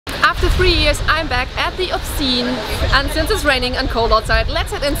After 3 years I'm back at the Obscene, and since it's raining and cold outside,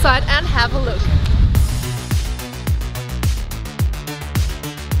 let's head inside and have a look.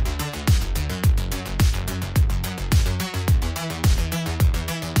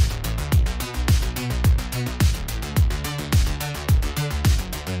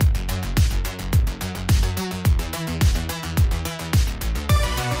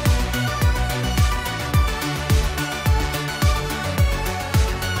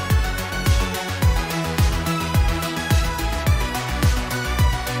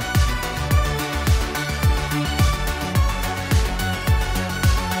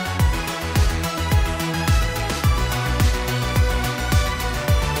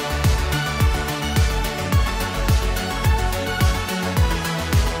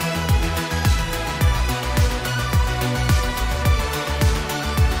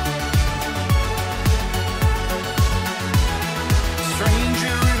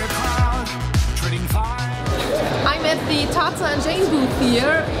 And Jane booth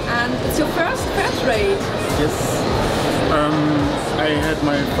here, and it's your first fair trade. Yes. I had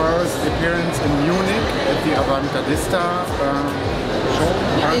my first appearance in Munich at the Avantgardista show.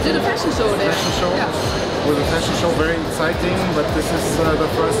 Yeah, you did a fashion show there. Fashion show. Yeah. With a fashion show, very exciting, but this is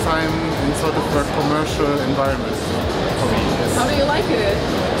the first time in sort of a commercial environment for me. Yes. How do you like it?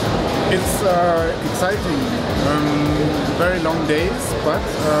 It's exciting. Very long days, but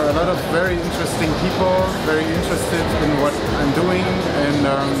a lot of very interesting people, very interested in what I'm doing, and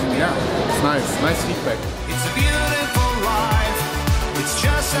yeah, it's nice. Nice feedback. It's a beautiful life. It's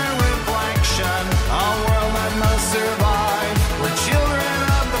just a reflection. A world that must survive. We're children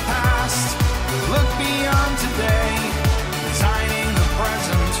of the past. We look beyond today, designing the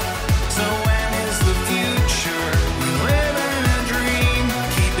present. So when is the future? We live in a dream,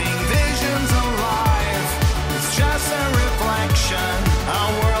 keeping visions alive. It's just a reflection. A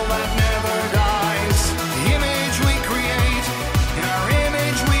world that never dies. The image we create, in our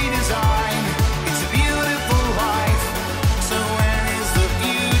image we design. It's a beautiful life. So when is the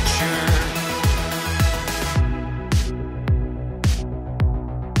future?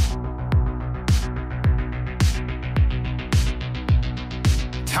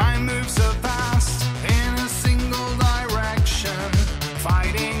 Time moves so fast in a single direction,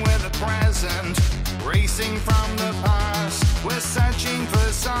 fighting with the present, racing from the past. We're searching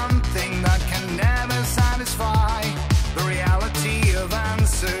for something that can never satisfy. The reality of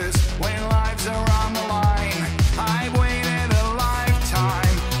answers when lives are on the line. I've waited a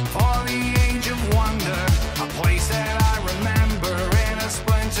lifetime for the age of wonder, a place that I remember in a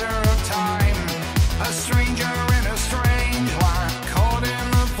splinter of time. A stranger in a strange land, caught in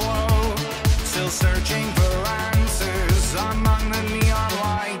the flow, still searching for answers among the neon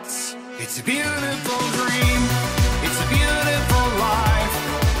lights. It's a beautiful dream. It's a beautiful life.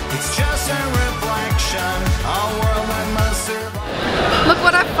 It's just a reflection. A world that must survive. Look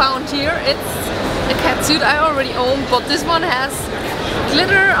what I found here. It's a catsuit I already own, but this one has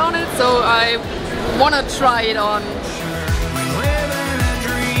glitter on it, so I wanna try it on. We live in a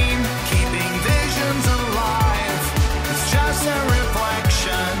dream, keeping visions alive. It's just a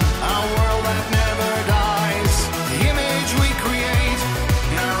reflection. A world that never dies. The image we create,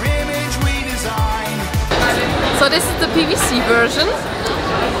 in our image we design. So this is the PVC version,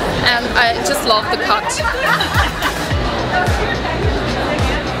 and I just love the cut.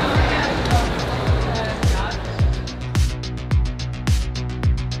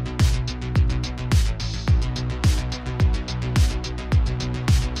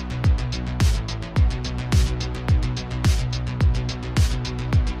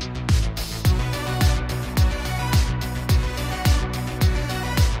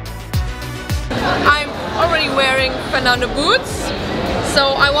 I'm already wearing Fernando boots,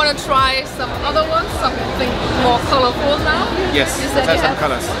 so I want to try some other ones, something more colorful now. Yes, let's have some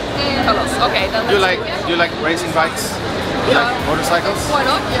colors. Colors, okay. Then Do you like racing bikes? Do you like motorcycles? Why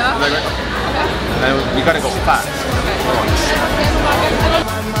not? Yeah. You like it? Okay. We gotta go fast.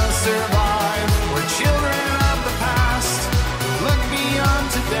 Survive. We're children of the past. Look beyond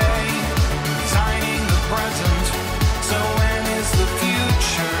today, designing the present. So when is the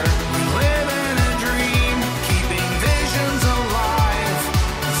future? We live in a dream, keeping visions alive.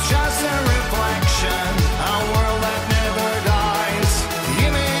 It's just a reflection. A world that never dies. The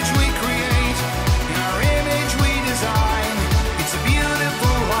image we create, in our image we design. It's a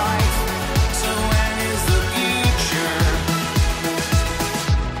beautiful life. So when is the future?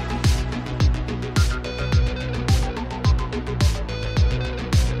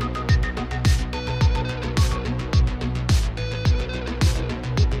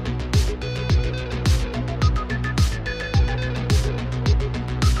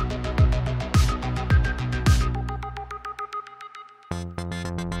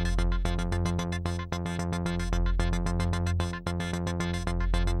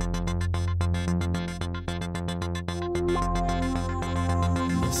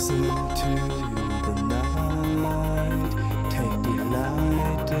 Listen to the night, take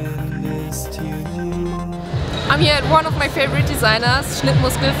delight in this tune. I'm here at one of my favorite designers,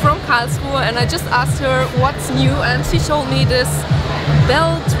 Schnittmuskel from Karlsruhe, and I just asked her what's new, and she told me this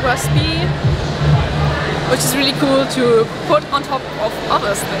belt rusby, which is really cool to put on top of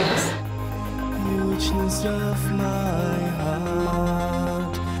other things. Richness of my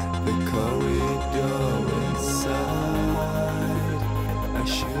heart, the corridor inside, I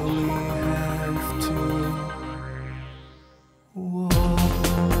surely have to walk.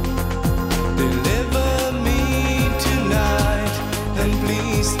 Deliver me tonight, and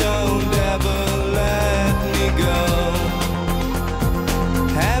please don't ever let me go.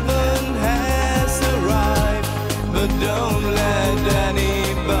 Heaven has arrived, but don't let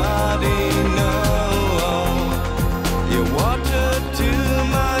anybody know. You water to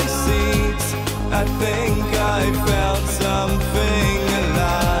my seeds, I think I felt something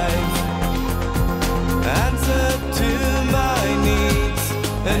alive. Answer to my needs,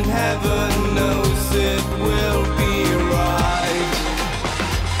 and heaven knows it will be right.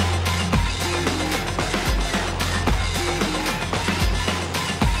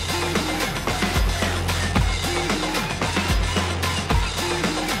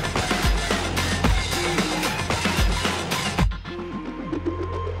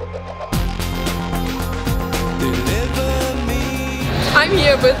 Deliver me. I'm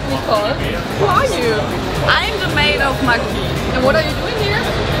here with Nicole. Who are you? I'm the maid of Maki. And what are you doing here?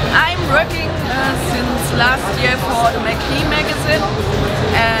 I'm working since last year for the Maki magazine,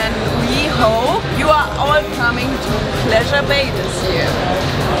 and we hope you are all coming to Pleasure Bay this year.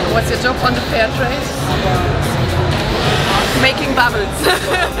 What's your job on the fair trade? Making bubbles.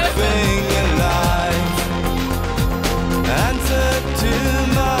 Thing